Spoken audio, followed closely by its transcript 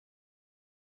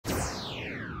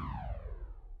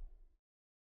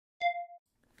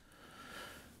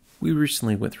We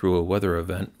recently went through a weather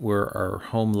event where our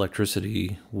home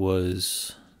electricity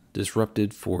was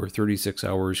disrupted for 36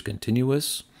 hours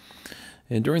continuous.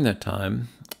 And during that time,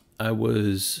 I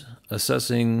was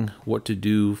assessing what to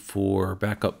do for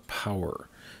backup power.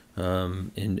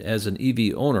 And as an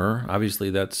EV owner, obviously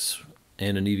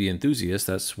and an EV enthusiast,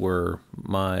 that's where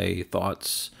my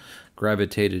thoughts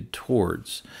gravitated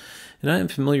towards. And I am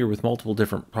familiar with multiple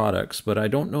different products, but I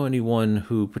don't know anyone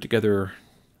who put together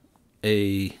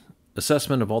a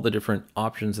assessment of all the different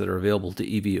options that are available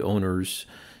to EV owners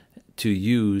to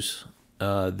use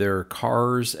their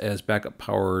cars as backup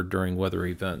power during weather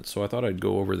events. So I thought I'd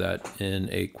go over that in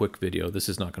a quick video. This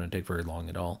is not going to take very long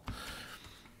at all.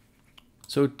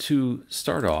 So to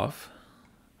start off,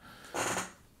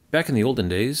 back in the olden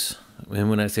days, and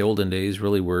when I say olden days,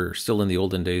 really we're still in the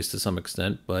olden days to some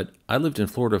extent, but I lived in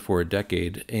Florida for a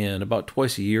decade, and about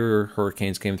twice a year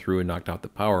hurricanes came through and knocked out the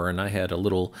power, and I had a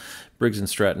little Briggs &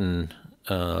 Stratton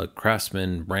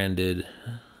Craftsman branded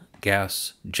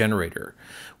gas generator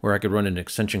where I could run an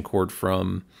extension cord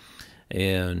from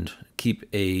and keep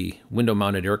a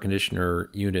window-mounted air conditioner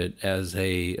unit as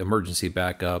a emergency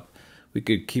backup. We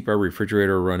could keep our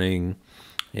refrigerator running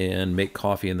and make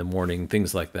coffee in the morning,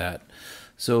 things like that.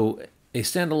 So a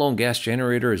standalone gas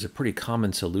generator is a pretty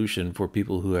common solution for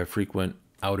people who have frequent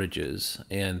outages,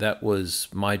 and that was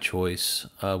my choice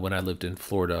when I lived in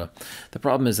Florida. The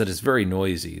problem is that it's very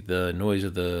noisy. The noise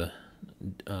of the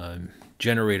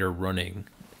generator running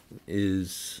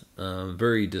is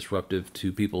very disruptive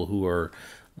to people who are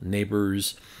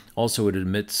neighbors. Also, it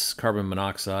emits carbon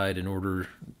monoxide in order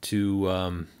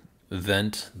to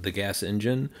vent the gas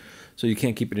engine. So you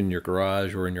can't keep it in your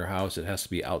garage or in your house. It has to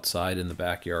be outside in the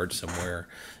backyard somewhere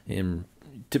and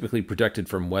typically protected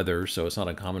from weather. So it's not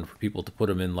uncommon for people to put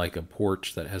them in like a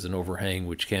porch that has an overhang,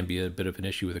 which can be a bit of an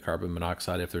issue with the carbon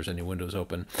monoxide if there's any windows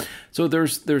open. So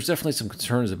there's definitely some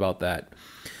concerns about that.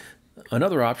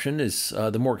 Another option is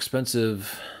the more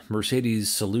expensive Mercedes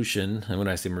solution. And when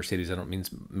I say Mercedes, I don't mean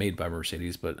made by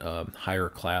Mercedes, but higher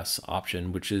class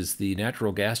option, which is the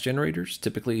natural gas generators.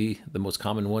 Typically, the most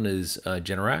common one is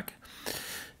Generac.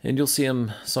 And you'll see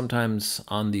them sometimes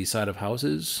on the side of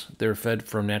houses. They're fed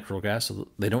from natural gas, so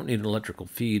they don't need an electrical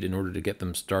feed in order to get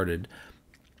them started.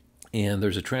 And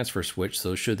there's a transfer switch,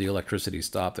 so should the electricity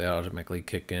stop, they automatically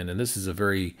kick in. And this is a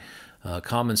very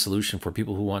common solution for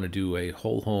people who want to do a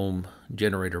whole home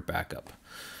generator backup.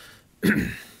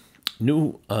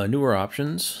 Newer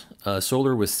options,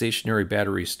 solar with stationary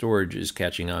battery storage is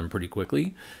catching on pretty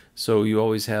quickly. So you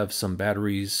always have some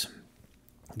batteries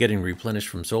getting replenished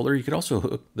from solar. You could also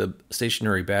hook the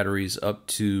stationary batteries up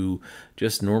to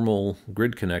just normal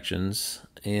grid connections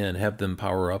and have them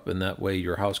power up, and that way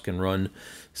your house can run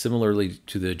similarly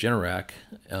to the Generac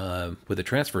with a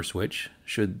transfer switch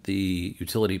should the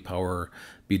utility power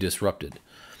be disrupted.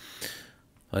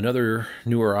 Another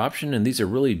newer option, and these are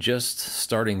really just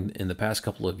starting in the past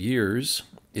couple of years,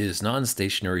 is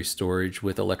non-stationary storage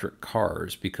with electric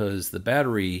cars, because the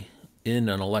battery in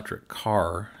an electric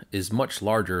car is much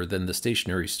larger than the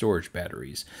stationary storage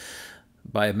batteries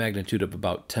by a magnitude of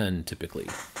about 10 typically.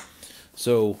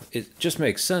 So it just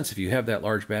makes sense if you have that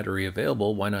large battery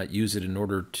available, why not use it in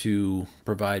order to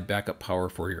provide backup power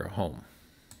for your home?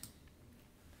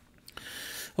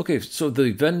 Okay, so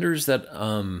the vendors that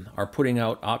are putting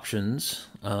out options,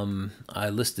 I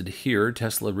listed here.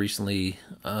 Tesla recently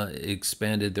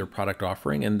expanded their product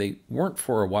offering, and they weren't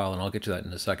for a while, and I'll get to that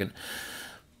in a second.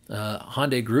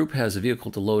 Hyundai Group has a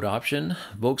vehicle-to-load option.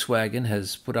 Volkswagen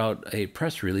has put out a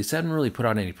press release. They haven't really put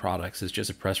out any products. It's just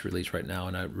a press release right now,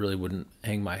 and I really wouldn't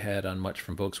hang my head on much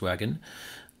from Volkswagen.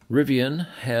 Rivian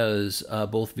has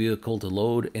both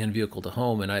vehicle-to-load and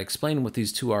vehicle-to-home, and I explained what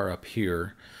these two are up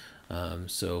here,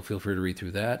 so feel free to read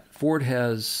through that. Ford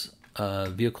has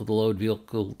vehicle-to-load,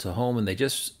 vehicle-to-home, and they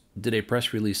just did a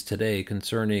press release today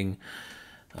concerning,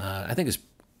 I think it's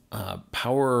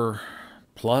Power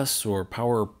Plus or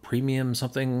Power Premium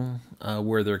something,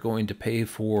 where they're going to pay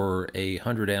for a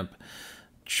 100 amp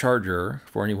charger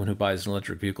for anyone who buys an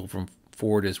electric vehicle from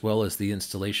Ford, as well as the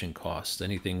installation cost,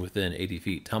 anything within 80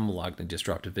 feet. Tom Malogny just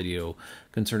dropped a video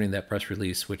concerning that press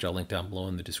release, which I'll link down below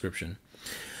in the description.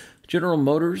 General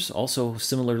Motors also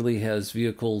similarly has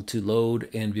vehicle to load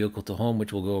and vehicle to home,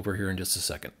 which we'll go over here in just a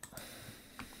second.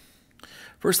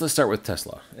 First, let's start with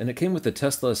Tesla. And it came with the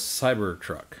Tesla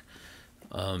Cybertruck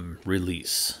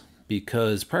release.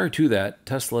 because prior to that,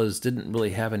 Teslas didn't really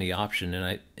have any option.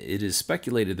 And it is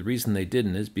speculated the reason they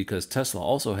didn't is because Tesla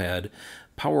also had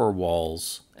power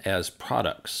walls as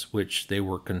products, which they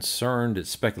were concerned. It's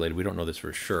speculated. We don't know this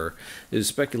for sure. It is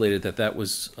speculated that that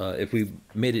was, if we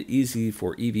made it easy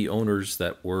for EV owners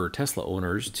that were Tesla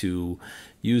owners to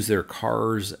use their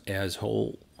cars as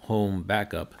whole home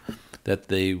backup, that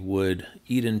they would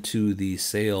eat into the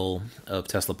sale of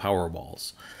Tesla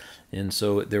Powerwalls. And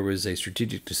so there was a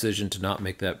strategic decision to not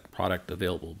make that product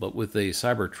available. But with a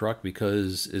Cybertruck,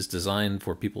 because it's designed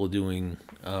for people doing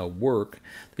work,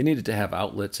 they needed to have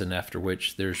outlets, and after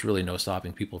which there's really no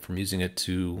stopping people from using it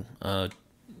to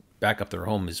back up their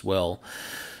home as well.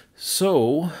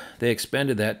 So they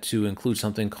expanded that to include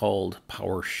something called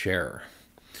Power Share.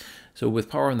 So with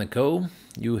Power on the Go,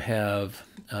 you have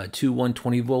two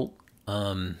 120 volt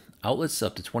outlets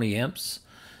up to 20 amps,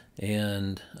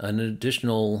 and an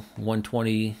additional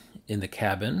 120 in the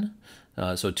cabin.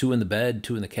 So two in the bed,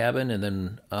 two in the cabin, and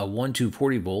then one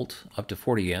 240 volt up to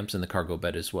 40 amps in the cargo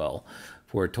bed as well,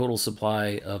 for a total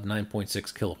supply of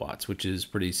 9.6 kilowatts, which is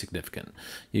pretty significant.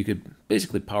 You could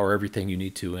basically power everything you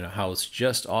need to in a house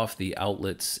just off the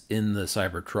outlets in the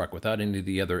Cybertruck without any of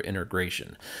the other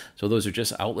integration. So those are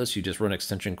just outlets. You just run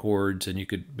extension cords, and you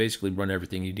could basically run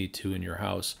everything you need to in your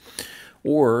house.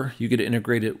 Or you could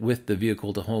integrate it with the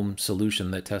vehicle-to-home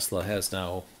solution that Tesla has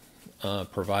now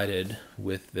provided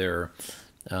with their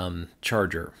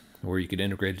charger, where you could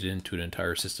integrate it into an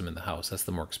entire system in the house. That's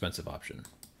the more expensive option.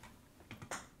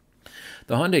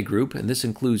 The Hyundai Group, and this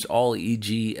includes all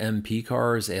EG/MP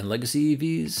cars and legacy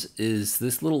EVs, is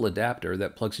this little adapter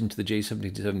that plugs into the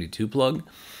J72 plug.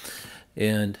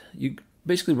 And you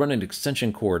basically run an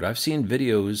extension cord. I've seen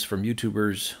videos from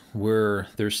YouTubers where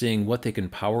they're seeing what they can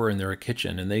power in their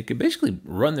kitchen, and they could basically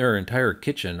run their entire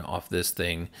kitchen off this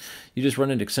thing. You just run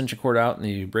an extension cord out and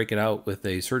you break it out with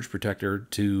a surge protector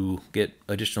to get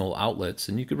additional outlets,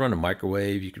 and you could run a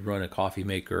microwave, you could run a coffee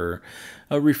maker,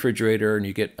 a refrigerator, and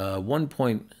you get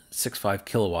 1.65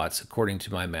 kilowatts according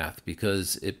to my math,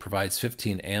 because it provides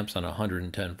 15 amps on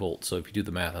 110 volts. So if you do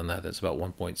the math on that, that's about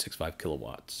 1.65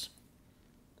 kilowatts.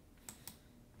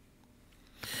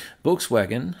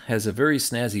 Volkswagen has a very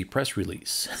snazzy press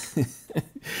release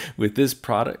with this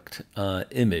product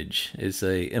image. It's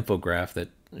a infograph that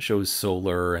shows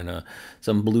solar and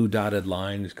some blue dotted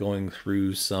lines going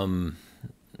through some,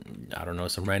 I don't know,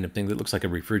 some random thing that looks like a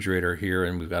refrigerator here,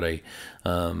 and we've got a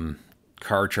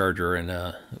car charger and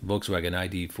a Volkswagen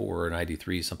ID4 and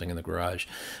ID3, something in the garage.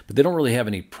 But they don't really have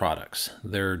any products.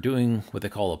 They're doing what they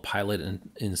call a pilot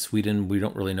in Sweden. We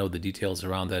don't really know the details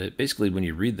around that. It basically, when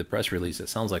you read the press release, it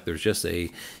sounds like there's just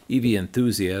a EV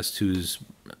enthusiast who's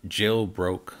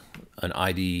jailbroke an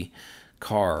ID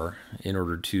car in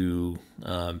order to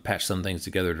patch some things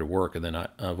together to work, and then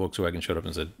Volkswagen showed up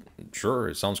and said, sure,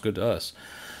 it sounds good to us.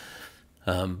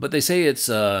 But they say it's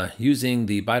using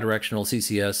the bidirectional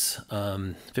CCS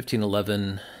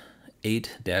 1511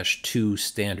 8-2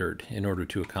 standard in order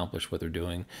to accomplish what they're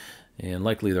doing. And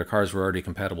likely their cars were already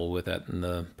compatible with that, and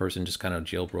the person just kind of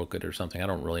jailbroke it or something. I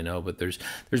don't really know, but there's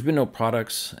been no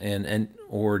products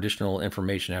or additional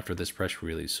information after this press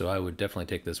release, so I would definitely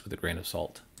take this with a grain of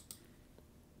salt.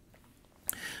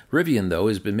 Rivian, though,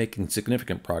 has been making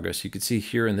significant progress. You can see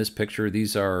here in this picture,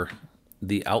 these are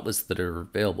the outlets that are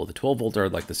available. The 12 volt are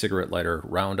like the cigarette lighter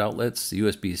round outlets,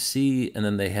 USB-C, and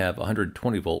then they have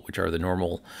 120 volt, which are the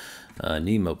normal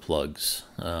NEMA plugs.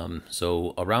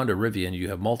 So around a Rivian, you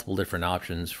have multiple different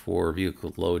options for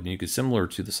vehicle load, and you could, similar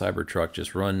to the Cybertruck,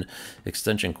 just run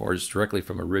extension cords directly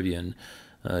from a Rivian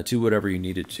to whatever you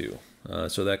needed to.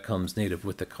 So that comes native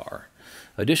with the car.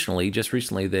 Additionally, just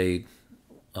recently they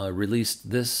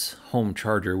released this home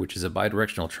charger, which is a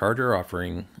bidirectional charger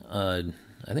offering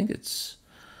I think it's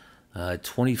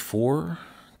 24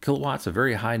 kilowatts, a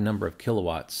very high number of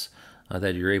kilowatts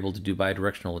that you're able to do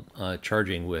bidirectional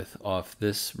charging with off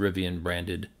this Rivian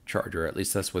branded charger. At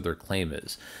least that's what their claim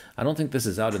is. I don't think this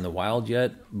is out in the wild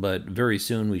yet, but very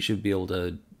soon we should be able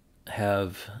to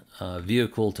have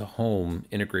vehicle to home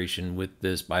integration with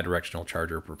this bidirectional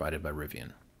charger provided by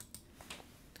Rivian.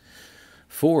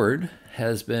 Ford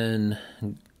has been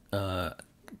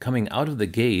coming out of the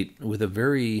gate with a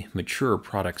very mature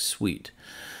product suite.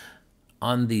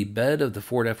 On the bed of the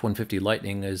Ford F-150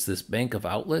 Lightning is this bank of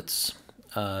outlets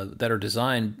that are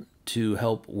designed to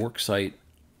help worksite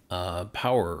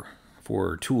power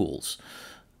for tools.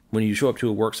 When you show up to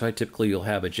a worksite, typically you'll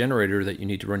have a generator that you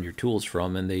need to run your tools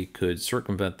from, and they could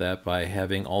circumvent that by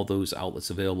having all those outlets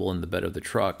available in the bed of the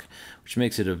truck, which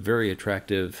makes it a very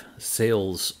attractive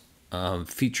sales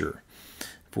feature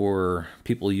for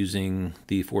people using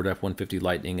the Ford F-150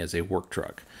 Lightning as a work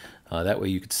truck. That way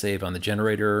you could save on the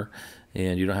generator,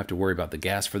 and you don't have to worry about the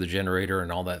gas for the generator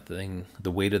and all that thing,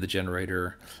 the weight of the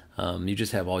generator. You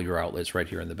just have all your outlets right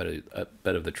here in the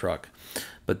bed of the truck.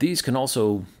 But these can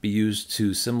also be used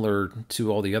to, similar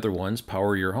to all the other ones,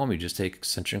 power your home. You just take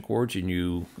extension cords and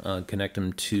you connect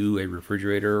them to a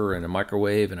refrigerator and a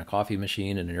microwave and a coffee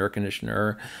machine and an air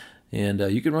conditioner. And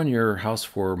you can run your house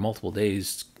for multiple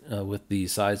days with the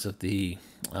size of the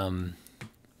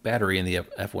battery in the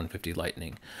F-150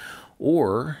 Lightning.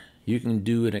 Or you can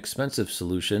do an expensive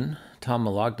solution. Tom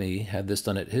Malogny had this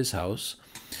done at his house,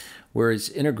 where it's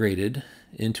integrated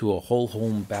into a whole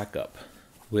home backup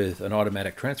with an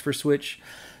automatic transfer switch,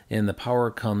 and the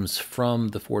power comes from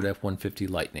the Ford F-150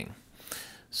 Lightning.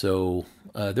 So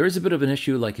there is a bit of an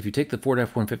issue, like if you take the Ford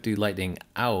F-150 Lightning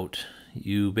out,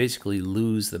 you basically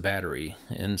lose the battery.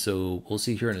 And so we'll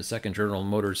see here in a second, General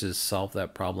Motors has solved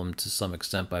that problem to some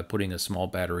extent by putting a small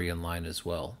battery in line as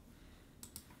well.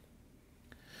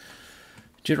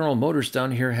 General Motors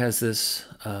down here has this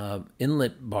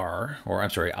outlet bar,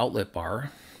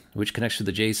 which connects to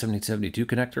the J7072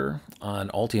 connector on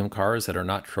Ultium cars that are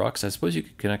not trucks. I suppose you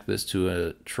could connect this to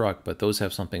a truck, but those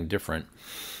have something different.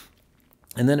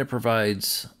 And then it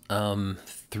provides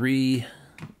 3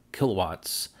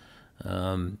 kilowatts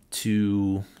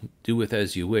to do with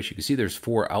as you wish. You can see there's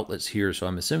 4 outlets here, so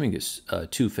I'm assuming it's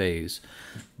 2-phase,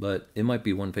 but it might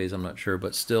be 1-phase, I'm not sure,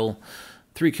 but still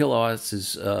 3 kilowatts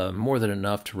is more than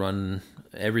enough to run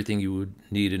everything you would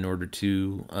need in order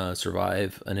to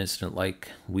survive an incident like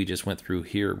we just went through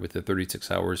here with the 36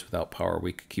 hours without power.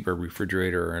 We could keep our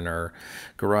refrigerator and our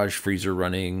garage freezer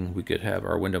running. We could have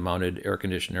our window-mounted air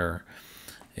conditioner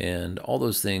and all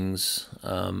those things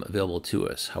available to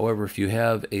us. However, if you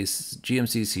have a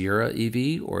GMC Sierra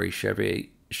EV or a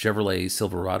Chevrolet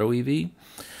Silverado EV,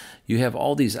 you have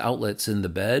all these outlets in the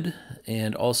bed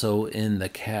and also in the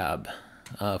cab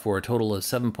for a total of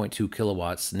 7.2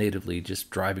 kilowatts natively just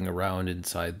driving around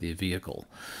inside the vehicle.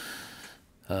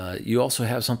 You also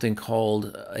have something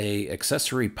called a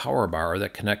accessory power bar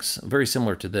that connects, very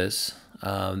similar to this,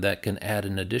 that can add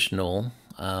an additional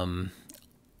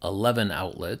 11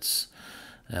 outlets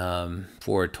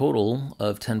for a total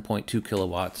of 10.2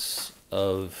 kilowatts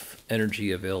of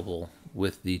energy available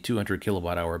with the 200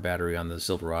 kilowatt hour battery on the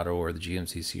Silverado or the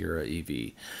GMC Sierra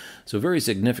EV. So a very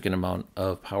significant amount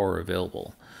of power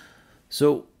available.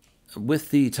 So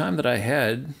with the time that I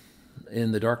had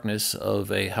in the darkness of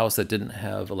a house that didn't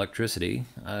have electricity,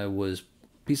 I was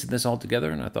piecing this all together,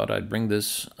 and I thought I'd bring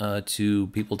this to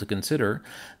people to consider,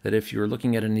 that if you're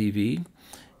looking at an EV,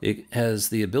 it has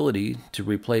the ability to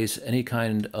replace any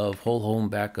kind of whole home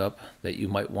backup that you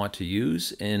might want to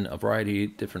use in a variety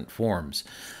of different forms.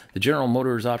 The General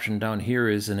Motors option down here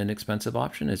is an inexpensive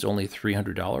option. It's only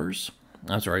 $300.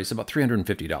 I'm sorry, it's about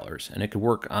 $350, and it could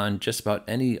work on just about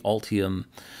any Ultium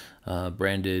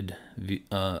branded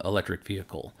electric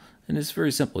vehicle. And it's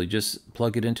very simple. You just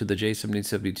plug it into the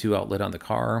J7072 outlet on the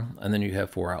car, and then you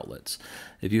have 4 outlets.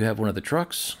 If you have one of the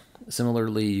trucks,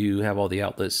 similarly, you have all the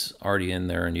outlets already in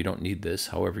there and you don't need this.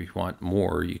 However, if you want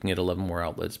more, you can get 11 more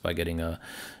outlets by getting a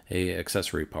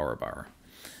accessory power bar.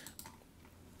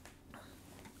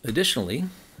 Additionally,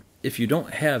 if you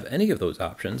don't have any of those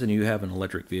options and you have an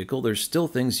electric vehicle, there's still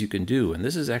things you can do. And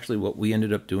this is actually what we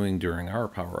ended up doing during our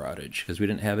power outage, because we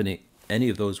didn't have any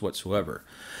of those whatsoever.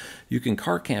 You can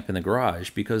car camp in the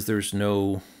garage because there's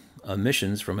no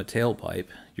emissions from a tailpipe.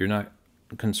 You're not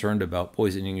concerned about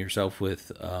poisoning yourself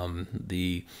with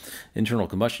the internal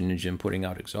combustion engine putting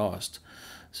out exhaust.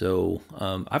 So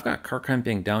I've got car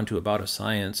camping down to about a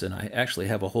science, and I actually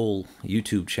have a whole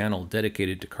YouTube channel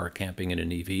dedicated to car camping in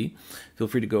an EV. Feel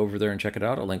free to go over there and check it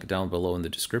out. I'll link it down below in the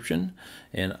description.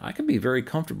 And I can be very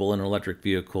comfortable in an electric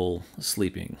vehicle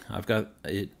sleeping. I've got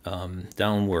it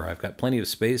down where I've got plenty of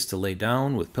space to lay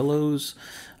down with pillows.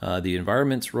 The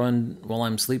environment's run while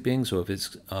I'm sleeping, so if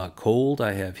it's cold,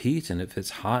 I have heat, and if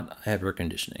it's hot, I have air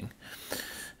conditioning.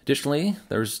 Additionally,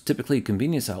 there's typically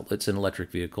convenience outlets in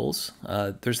electric vehicles.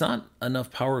 There's not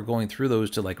enough power going through those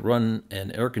to like run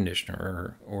an air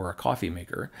conditioner or a coffee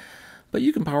maker, but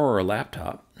you can power a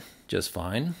laptop just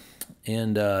fine.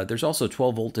 And there's also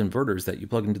 12-volt inverters that you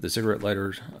plug into the cigarette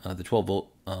lighter, the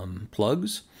 12-volt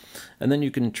plugs, and then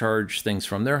you can charge things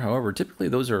from there. However, typically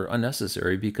those are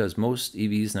unnecessary because most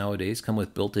EVs nowadays come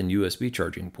with built-in USB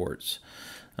charging ports.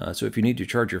 So if you need to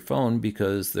charge your phone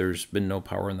because there's been no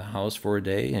power in the house for a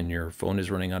day and your phone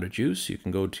is running out of juice, you can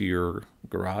go to your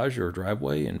garage or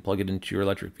driveway and plug it into your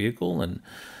electric vehicle and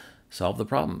solve the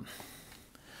problem.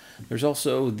 There's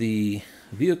also the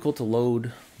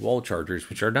vehicle-to-load wall chargers,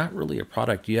 which are not really a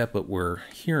product yet, but we're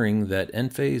hearing that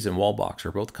Enphase and Wallbox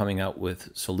are both coming out with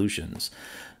solutions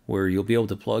where you'll be able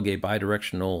to plug a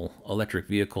bidirectional electric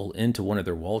vehicle into one of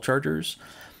their wall chargers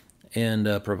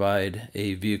and provide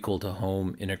a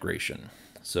vehicle-to-home integration.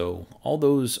 So all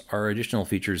those are additional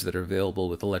features that are available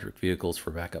with electric vehicles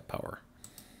for backup power.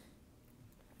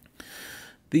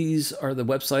 These are the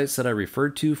websites that I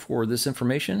referred to for this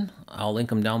information. I'll link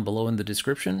them down below in the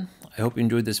description. I hope you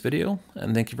enjoyed this video,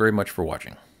 and thank you very much for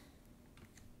watching.